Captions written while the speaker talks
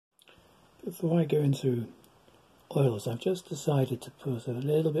Before I go into oils, I've just decided to put a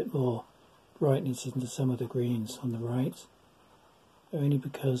little bit more brightness into some of the greens on the right, only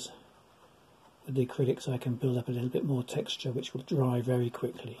because with the acrylics I can build up a little bit more texture which will dry very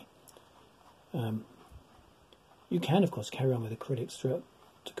quickly. You can of course carry on with acrylics throughout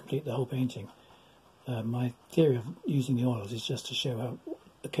to complete the whole painting. My theory of using the oils is just to show how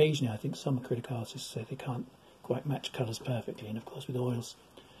occasionally I think some acrylic artists say they can't quite match colours perfectly, and of course with oils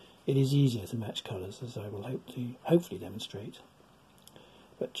it is easier to match colours, as I will hopefully demonstrate.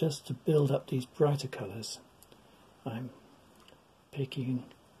 But just to build up these brighter colours, I'm picking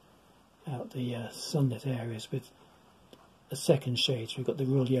out the sunlit areas with a second shade. So we've got the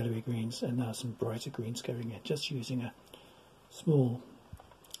real yellowy greens and now some brighter greens going in, just using a small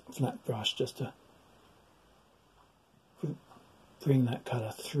flat brush just to bring that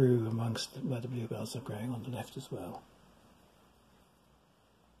colour through amongst where the bluebells are growing on the left as well.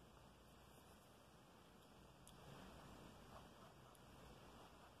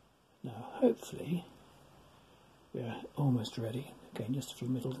 Now hopefully we're almost ready. Again, just a few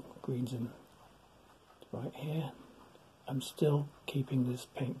middle greens in right here. I'm still keeping this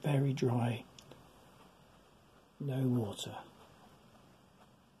paint very dry, no water.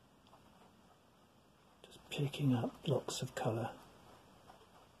 Just picking up blocks of colour.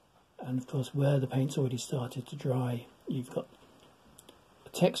 And of course where the paint's already started to dry, you've got a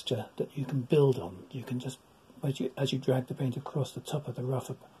texture that you can build on. You can just, as you drag the paint across the top of the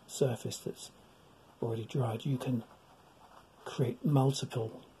rougher surface that's already dried, you can create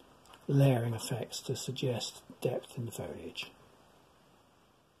multiple layering effects to suggest depth in the foliage.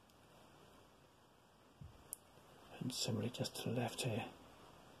 And similarly just to the left here,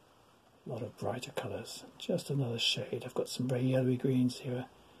 a lot of brighter colours, just another shade. I've got some very yellowy greens here.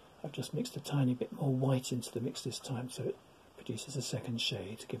 I've just mixed a tiny bit more white into the mix this time, so it produces a second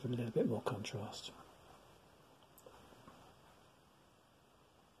shade to give it a little bit more contrast.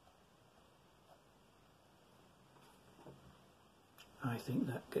 I think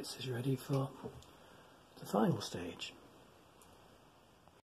that gets us ready for the final stage.